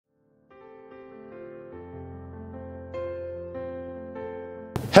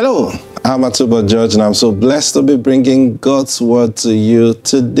Hello, I'm Atubo George, and I'm so blessed to be bringing God's word to you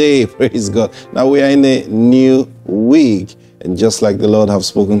today. Praise God. Now we are in a new week, and just like the Lord have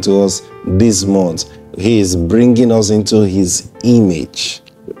spoken to us this month, He is bringing us into His image,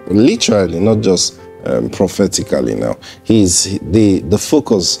 literally, not just prophetically. Now, He's the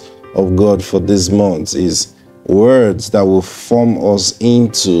focus of God for this month is words that will form us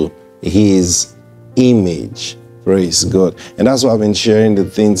into His image. Praise God. And that's why I've been sharing the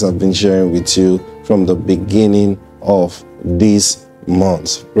things I've been sharing with you from the beginning of this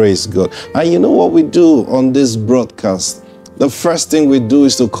month. Praise God. And you know what we do on this broadcast? The first thing we do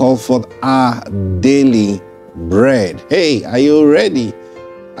is to call forth our daily bread. Hey, are you ready?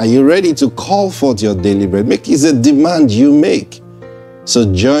 Are you ready to call forth your daily bread? Make it a demand you make.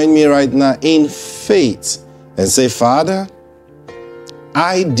 So join me right now in faith and say, Father,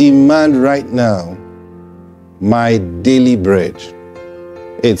 I demand right now my daily bread.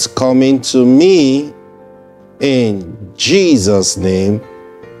 It's coming to me in Jesus' name.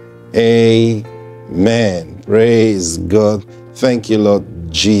 Amen. Praise God. Thank you, Lord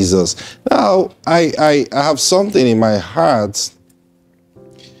Jesus. Now, I have something in my heart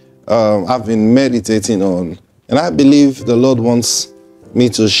I've been meditating on, and I believe the Lord wants me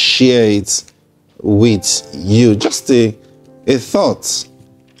to share it with you. Just a thought.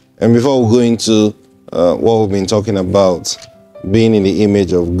 And before we go into what we've been talking about, being in the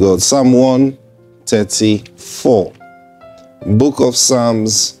image of God. Psalm 134. Book of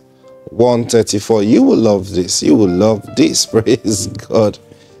Psalms 134. You will love this. You will love this. Praise God.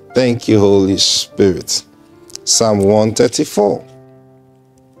 Thank you, Holy Spirit. Psalm 134.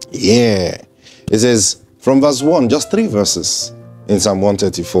 Yeah. It says from verse 1, just 3 verses in Psalm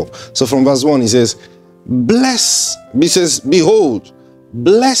 134. So from verse 1, it says, behold,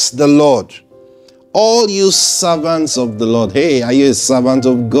 bless the Lord, all you servants of the Lord. Hey, are you a servant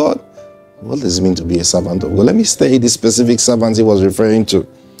of God? What does it mean to be a servant of God? Let me study the specific servants he was referring to.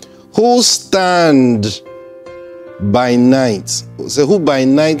 Who stand by night. So who by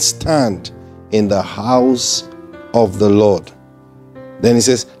night stand in the house of the Lord. Then he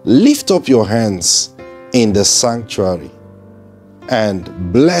says, lift up your hands in the sanctuary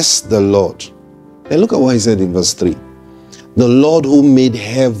and bless the Lord. Then look at what he said in verse 3. The Lord who made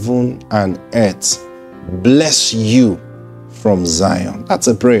heaven and earth bless you from Zion. That's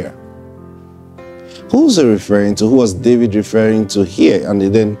a prayer. Who's he referring to? Who was David referring to here? And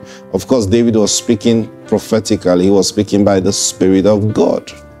then, of course, David was speaking prophetically. He was speaking by the Spirit of God.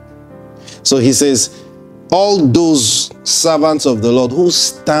 So he says, all those servants of the Lord who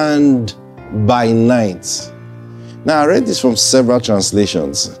stand by night. Now, I read this from several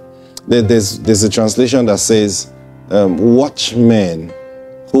translations. There's a translation that says, watchmen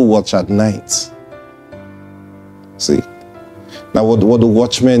who watch at night. See? Now, what do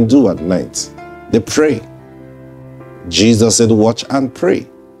watchmen do at night? They pray. Jesus said, watch and pray.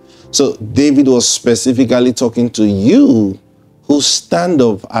 So, David was specifically talking to you who stand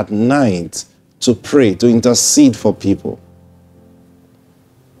up at night to pray, to intercede for people.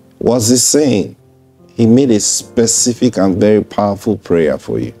 What's he saying? He made a specific and very powerful prayer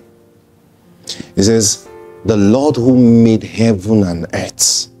for you. He says, the Lord who made heaven and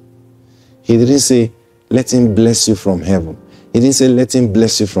earth. He didn't say, let him bless you from heaven. He didn't say, let him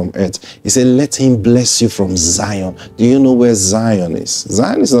bless you from earth. He said, let him bless you from Zion. Do you know where Zion is?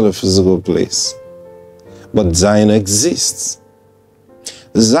 Zion is not a physical place, but Zion exists.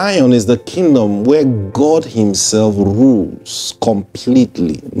 Zion is the kingdom where God himself rules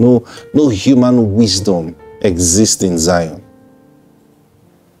completely. No human wisdom exists in Zion.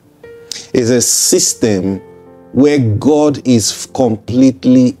 It's a system where God is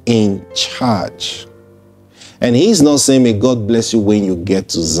completely in charge. And he's not saying, may God bless you when you get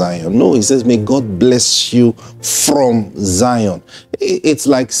to Zion. No, he says, may God bless you from Zion. It's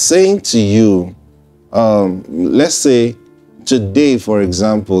like saying to you, let's say today, for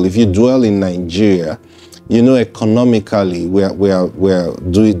example, if you dwell in Nigeria, you know, economically, we are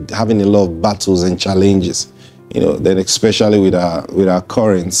having a lot of battles and challenges. You know, then especially with our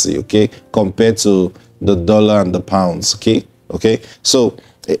currency, okay, compared to the dollar and the pounds, okay. So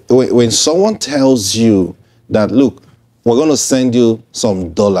when someone tells you that, look, we're going to send you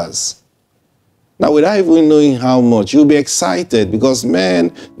some dollars, now without even knowing how much, you'll be excited because,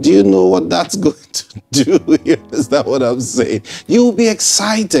 man, do you know what that's going to do? You understand what I'm saying? You'll be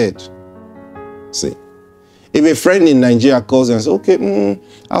excited. See, if a friend in Nigeria calls and says, okay,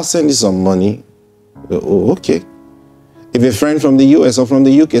 I'll send you some money. Oh, okay. If a friend from the US or from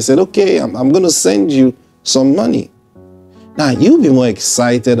the UK said, okay, I'm going to send you some money, Now, you'll be more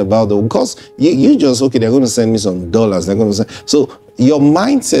excited about the, because you just, okay, they're going to send me some dollars. They're going to send, so your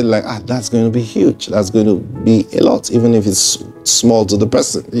mindset like, that's going to be huge. That's going to be a lot, even if it's small to the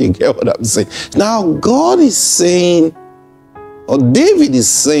person. You get what I'm saying? Now, God is saying, or David is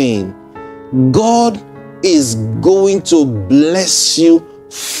saying, God is going to bless you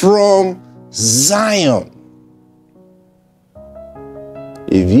from Zion.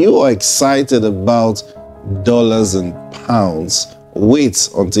 If you are excited about dollars and pounds, wait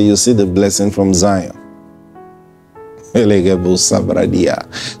until you see the blessing from Zion. So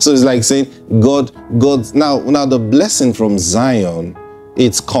it's like saying, God, now the blessing from Zion,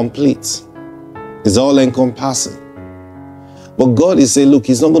 it's complete. It's all encompassing. But God is saying, look,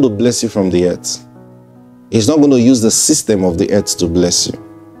 He's not going to bless you from the earth. He's not going to use the system of the earth to bless you.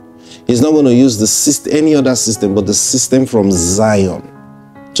 He's not going to use the system, any other system, but the system from Zion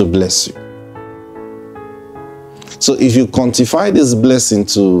to bless you. So if you quantify this blessing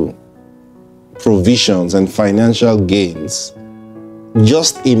to provisions and financial gains,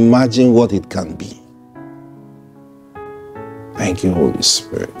 just imagine what it can be. Thank you, Holy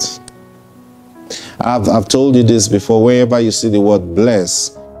Spirit. I've told you this before. Wherever you see the word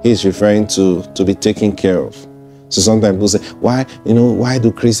bless, He's referring to be taken care of. So sometimes people say, why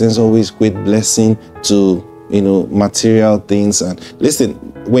do Christians always equate blessing to, material things? And listen,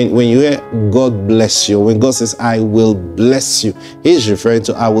 when you hear God bless you, when God says, I will bless you, He's referring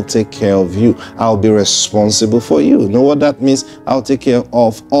to, I will take care of you. I'll be responsible for you. You know what that means? I'll take care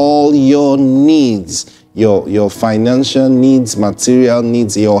of all your needs, your financial needs, material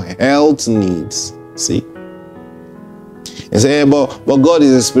needs, your health needs. See? And say, but God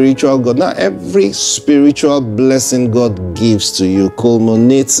is a spiritual God. Now, every spiritual blessing God gives to you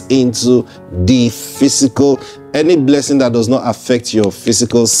culminates into the physical. Any blessing that does not affect your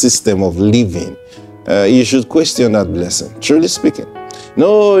physical system of living, you should question that blessing, truly speaking.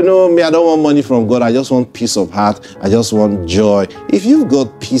 No, me, I don't want money from God. I just want peace of heart. I just want joy. If you've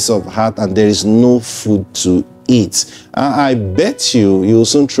got peace of heart and there is no food to eat, I bet you'll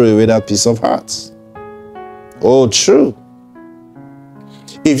soon throw away that peace of heart. Oh, true.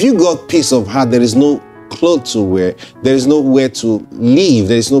 If you got peace of heart, there is no clothes to wear, there is nowhere to live,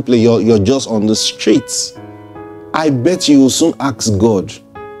 there is no place, you're just on the streets. I bet you will soon ask God,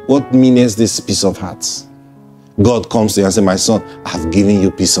 what means this peace of heart? God comes to you and says, my son, I've given you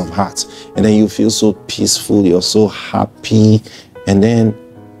peace of heart. And then you feel so peaceful, you're so happy. And then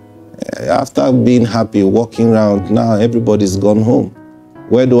after being happy, walking around, now everybody's gone home.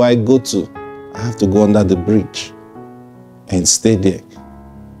 Where do I go to? I have to go under the bridge and stay there.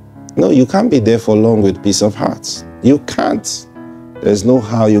 No, you can't be there for long with peace of heart. You can't. There's no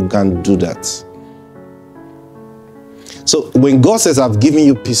how you can do that. So when God says, I've given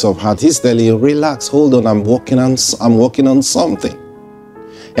you peace of heart, He's telling you, relax, hold on, I'm working on something.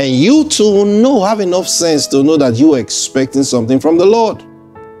 And you too will have enough sense to know that you are expecting something from the Lord.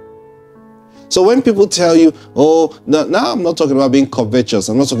 So when people tell you, now I'm not talking about being covetous.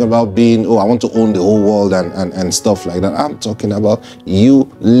 I'm not talking about being, I want to own the whole world and stuff like that. I'm talking about you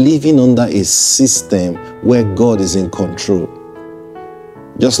living under a system where God is in control.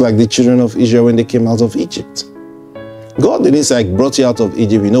 Just like the children of Israel when they came out of Egypt. God didn't say, I brought you out of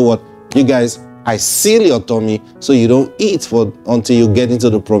Egypt. You know what? You guys, I seal your tummy so you don't eat until you get into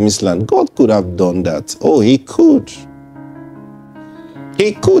the promised land. God could have done that. Oh, He could.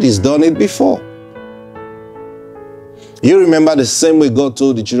 He could. He's done it before. You remember the same way God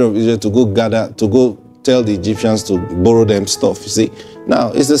told the children of Israel to go tell the Egyptians to borrow them stuff. You see,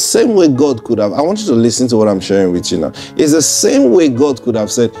 now it's the same way God could have. I want you to listen to what I'm sharing with you now. It's the same way God could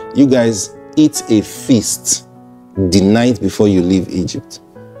have said, you guys eat a feast the night before you leave Egypt,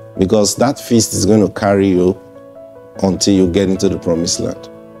 because that feast is going to carry you until you get into the promised land.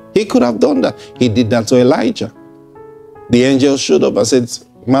 He could have done that. He did that to Elijah. The angel showed up and said,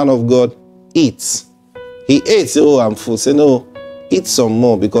 man of God, eat. He ate, said, I'm full. Say, no, eat some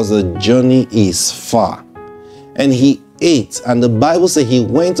more because the journey is far. And he ate. And the Bible says he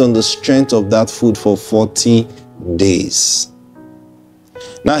went on the strength of that food for 40 days.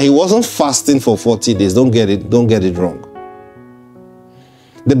 Now, he wasn't fasting for 40 days. Don't get it wrong.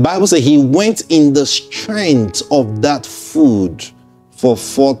 The Bible says he went in the strength of that food for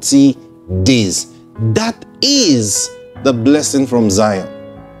 40 days. That is the blessing from Zion.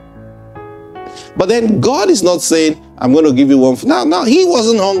 But then God is not saying, I'm going to give you one. Now, he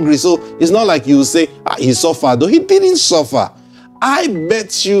wasn't hungry. So it's not like you say, he suffered. Though he didn't suffer. I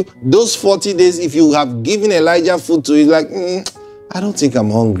bet you those 40 days, if you have given Elijah food to, he's like, I don't think I'm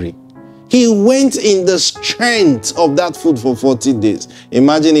hungry. He went in the strength of that food for 40 days.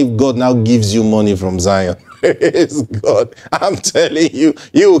 Imagine if God now gives you money from Zion. Praise God. I'm telling you,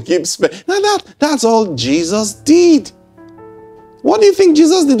 you will keep spending. Now that's all Jesus did. What do you think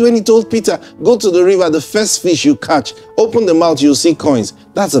Jesus did when he told Peter, go to the river, the first fish you catch, open the mouth, you'll see coins?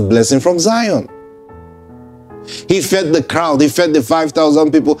 That's a blessing from Zion. He fed the crowd, he fed the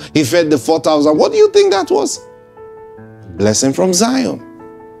 5,000 people, he fed the 4,000. What do you think that was? Blessing from Zion.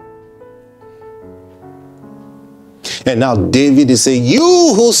 And now David is saying, you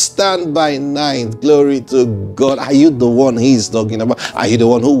who stand by night, glory to God. Are you the one he's talking about? Are you the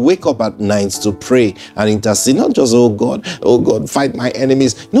one who wake up at night to pray and intercede? Not just, oh God, fight my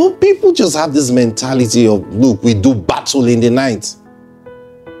enemies. No, people just have this mentality of, look, we do battle in the night.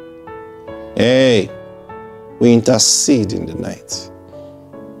 Hey, we intercede in the night.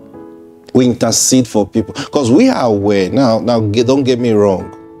 We intercede for people. Because we are aware. Now, don't get me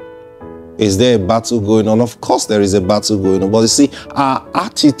wrong. Is there a battle going on? Of course there is a battle going on. But you see, our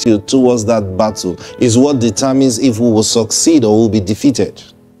attitude towards that battle is what determines if we will succeed or will be defeated.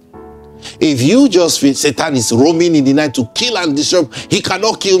 If you just feel Satan is roaming in the night to kill and destroy, he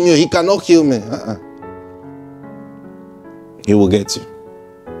cannot kill me, he cannot kill me. He will get you.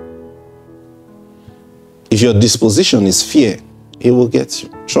 If your disposition is fear, he will get you.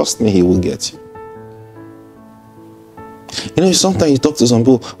 Trust me, he will get you. You know, sometimes you talk to some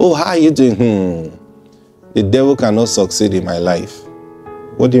people, oh, how are you doing? The devil cannot succeed in my life.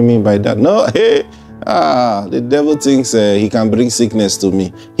 What do you mean by that? No, hey, the devil thinks he can bring sickness to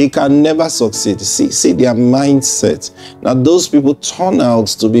me. He can never succeed. See their mindset. Now, those people turn out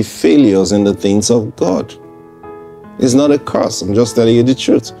to be failures in the things of God. It's not a curse. I'm just telling you the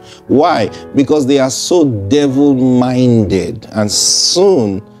truth. Why? Because they are so devil-minded, and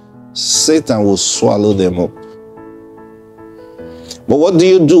soon Satan will swallow them up. But what do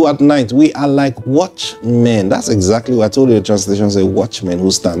you do at night? We are like watchmen. That's exactly what I told you. The translation says watchmen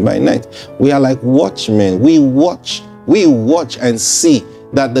who stand by night. We are like watchmen. We watch and see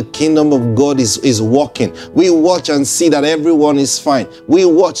that the kingdom of God is working. We watch and see that everyone is fine. We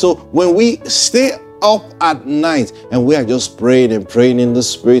watch. So when we stay up at night and we are just praying and praying in the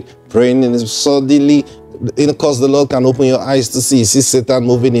spirit, praying in the suddenly, because the Lord can open your eyes to see Satan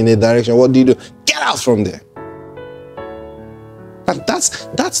moving in a direction. What do? Get out from there. And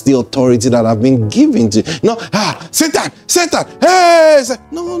that's the authority that I've been given to. No, Satan, hey,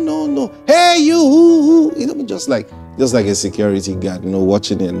 no, hey, you know, just like a security guard, you know,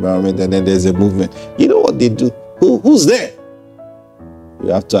 watching the environment, and then there's a movement. You know what they do? Who's there? You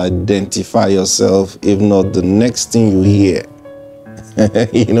have to identify yourself. If not, the next thing you hear,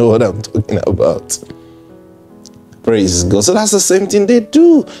 you know what I'm talking about. Praise God. So that's the same thing they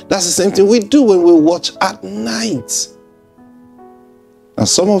do. That's the same thing we do when we watch at night. Now,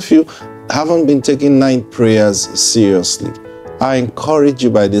 some of you haven't been taking night prayers seriously. I encourage you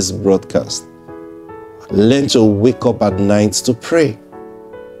by this broadcast. Learn to wake up at night to pray.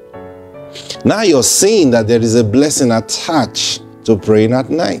 Now you're seeing that there is a blessing attached to praying at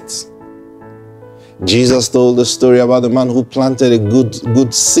night. Jesus told the story about the man who planted a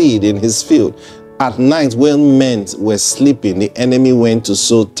good seed in his field. At night, when men were sleeping, the enemy went to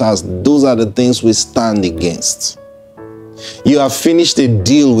sow tares. Those are the things we stand against. You have finished a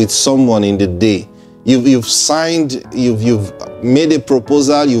deal with someone in the day. You've signed, you've made a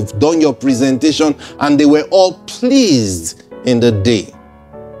proposal, you've done your presentation, and they were all pleased in the day.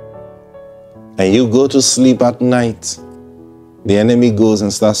 And you go to sleep at night. The enemy goes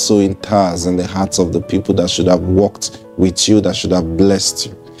and starts sowing tares in the hearts of the people that should have walked with you, that should have blessed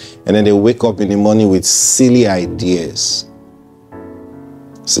you. And then they wake up in the morning with silly ideas.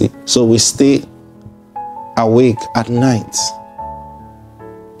 See, so we stay awake at night.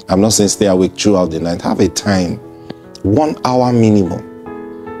 I'm not saying stay awake throughout the night. Have a time. 1 hour minimum.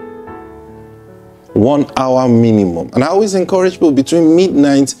 1 hour minimum. And I always encourage people between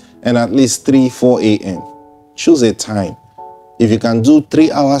midnight and at least 3-4 a.m. Choose a time. If you can do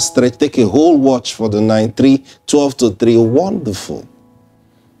 3 hours stretch, take a whole watch for the night, 12 to 3, wonderful.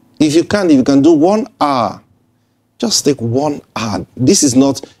 If you can do 1 hour, just take 1 hour. This is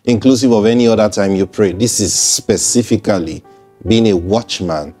not inclusive of any other time you pray. This is specifically being a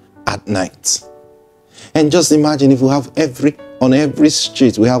watchman at night. And just imagine if we have on every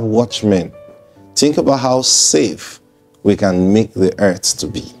street, we have watchmen. Think about how safe we can make the earth to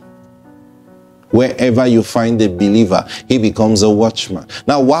be. Wherever you find a believer, he becomes a watchman.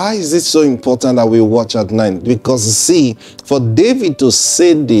 Now, why is it so important that we watch at night? Because, see, for David to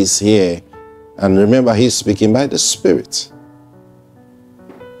say this here, and remember, he's speaking by the Spirit,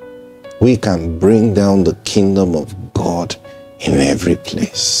 we can bring down the kingdom of God in every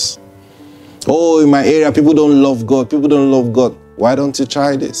place. Oh, in my area, people don't love God. People don't love God. Why don't you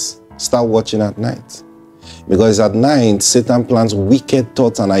try this? Start watching at night. Because at night, Satan plants wicked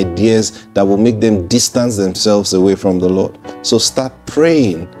thoughts and ideas that will make them distance themselves away from the Lord. So start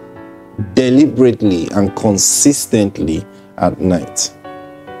praying deliberately and consistently at night.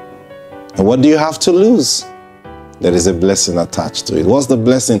 And what do you have to lose? There is a blessing attached to it. What's the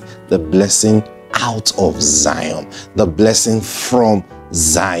blessing? The blessing out of Zion. The blessing from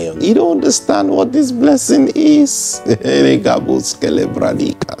Zion. You don't understand what this blessing is.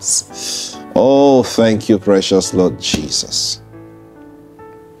 Oh, thank you, precious Lord Jesus.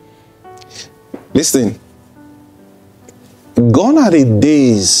 Listen, gone are the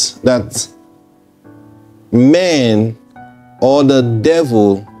days that men or the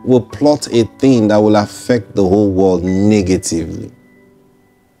devil will plot a thing that will affect the whole world negatively.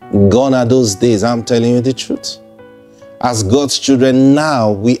 Gone are those days, I'm telling you the truth. As God's children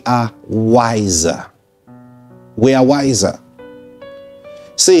now, we are wiser. We are wiser.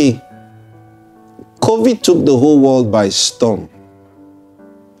 See, COVID took the whole world by storm.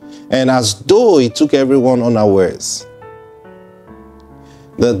 And as though it took everyone unawares,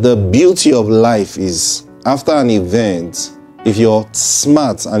 the beauty of life is, after an event, if you're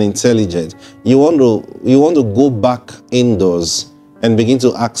smart and intelligent, you want to go back indoors and begin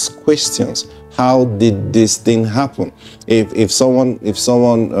to ask questions. How did this thing happen? If someone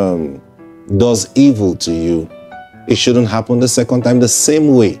does evil to you, it shouldn't happen the second time the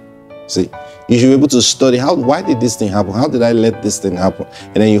same way. See, you should be able to study why did this thing happen? How did I let this thing happen?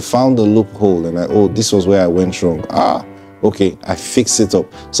 And then you found the loophole and oh, this was where I went wrong. Okay, I fix it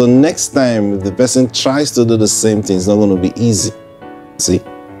up. So next time, if the person tries to do the same thing, it's not going to be easy. See?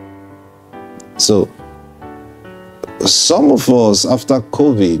 So, some of us, after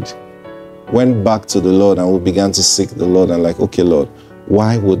COVID, went back to the Lord and we began to seek the Lord and like, okay, Lord,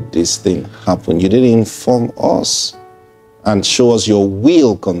 why would this thing happen? You didn't inform us and show us your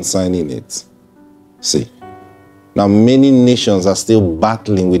will concerning it. See? Now, many nations are still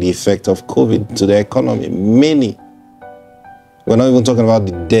battling with the effect of COVID to their economy. Many. We're not even talking about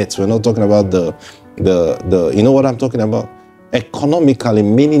the debt. We're not talking about the you know what I'm talking about? Economically,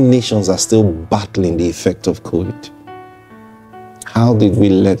 many nations are still battling the effect of COVID. How did we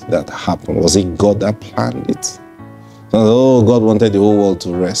let that happen? Was it God that planned it? Oh, God wanted the whole world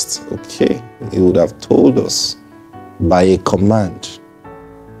to rest. Okay, He would have told us by a command.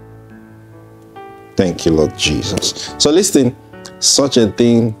 Thank you, Lord Jesus. So listen, such a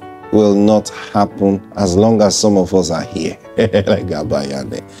thing will not happen as long as some of us are here. Like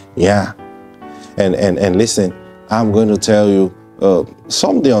Gabayane. Yeah. And listen, I'm going to tell you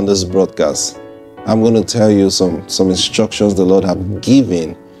someday on this broadcast, I'm going to tell you some instructions the Lord have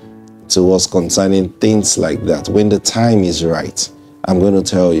given to us concerning things like that. When the time is right, I'm going to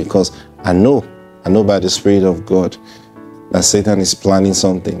tell you, because I know by the Spirit of God that Satan is planning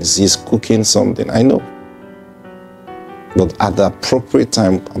something. He's cooking something. I know. But at the appropriate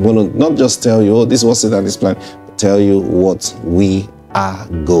time, I'm going to not just tell you, oh, this is what Satan is planning, but tell you what we are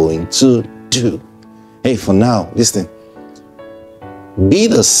going to do. Hey, for now, listen. Be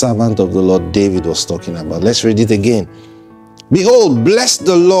the servant of the Lord David was talking about. Let's read it again. Behold, bless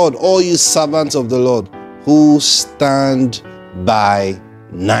the Lord, all you servants of the Lord, who stand by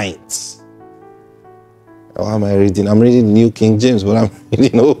night. Oh, am I reading? I'm reading New King James, but I'm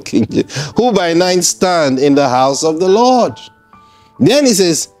reading Old King James. Who by night stand in the house of the Lord. Then he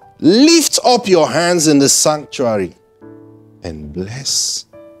says, lift up your hands in the sanctuary and bless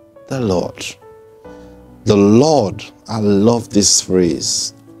the Lord. The Lord, I love this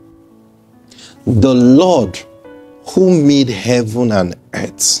phrase. The Lord who made heaven and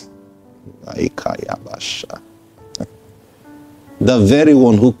earth. The very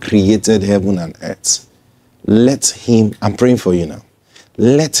one who created heaven and earth. Let him, I'm praying for you now.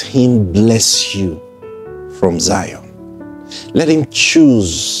 Let him bless you from Zion. Let him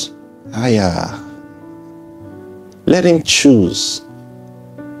choose. Let him choose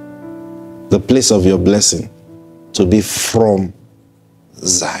the place of your blessing to be from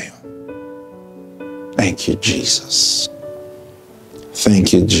Zion. Thank you, Jesus.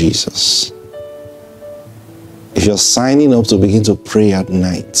 Thank you, Jesus. If you're signing up to begin to pray at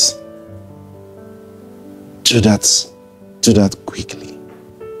night, do that quickly.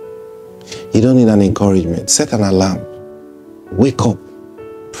 You don't need an encouragement. Set an alarm. Wake up.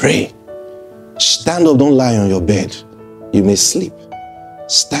 Pray. Stand up. Don't lie on your bed. You may sleep.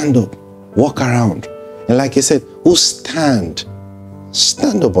 Stand up. Walk around. And like I said, who stand?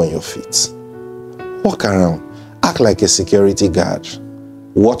 Stand up on your feet. Walk around. Act like a security guard.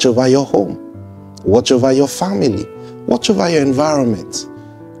 Watch over your home. Watch over your family. Watch over your environment.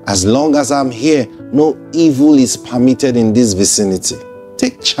 As long as I'm here, no evil is permitted in this vicinity.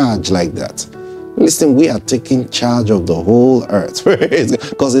 Take charge like that. Listen, we are taking charge of the whole earth.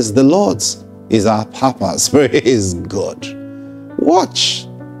 Because it's the Lord's. It's our papa's. Praise God. Watch.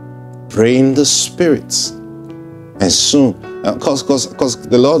 Pray in the Spirit. And soon, because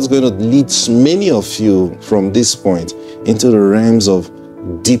the Lord's going to lead many of you from this point into the realms of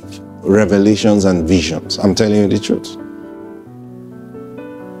deep revelations and visions. I'm telling you the truth.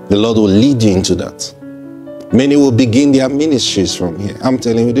 The Lord will lead you into that. Many will begin their ministries from here. I'm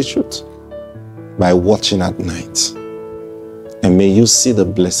telling you the truth. By watching at night. And may you see the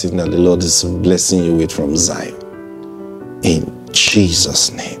blessing that the Lord is blessing you with from Zion. In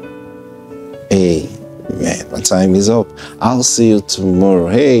Jesus' name. Amen. My time is up. I'll see you tomorrow.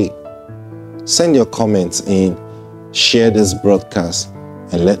 Hey, send your comments in. Share this broadcast.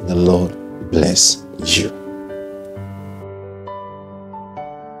 And let the Lord bless you.